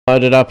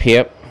Loaded up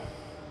here.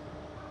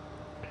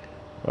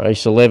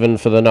 Race 11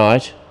 for the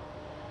night.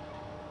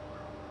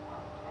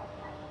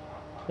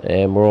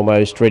 And we're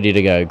almost ready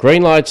to go.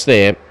 Green light's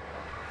there.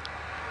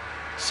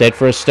 Set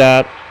for a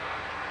start.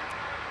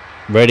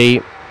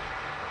 Ready.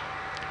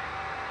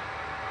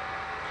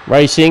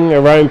 Racing,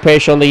 Arone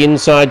Pesh on the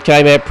inside,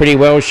 came out pretty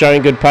well,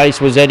 showing good pace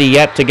was Eddie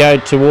Yap to go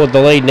toward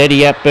the lead, and Eddie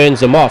Yap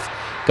burns them off.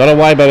 Got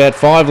away by about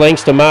 5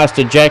 lengths to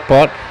Master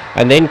Jackpot,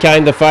 and then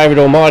came the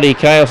favourite Almighty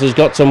Chaos, has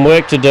got some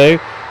work to do.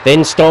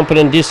 Then Stompin'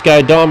 and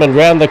Disco Diamond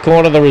round the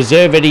corner. The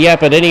reserve Eddie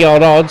Yap at any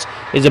old odds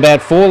is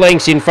about 4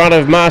 lengths in front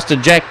of Master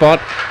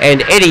Jackpot,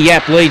 and Eddie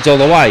Yap leads all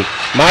the way.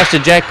 Master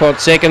Jackpot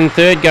second,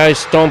 third goes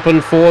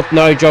Stompin', fourth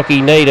No Jockey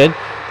Needed.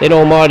 Then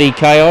Almighty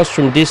Chaos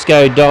from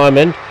Disco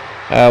Diamond.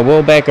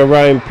 Well back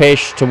Arone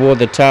Pesh toward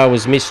the tail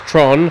was Miss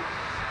Tron,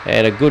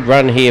 and a good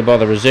run here by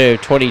the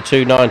reserve,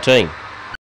 22.19.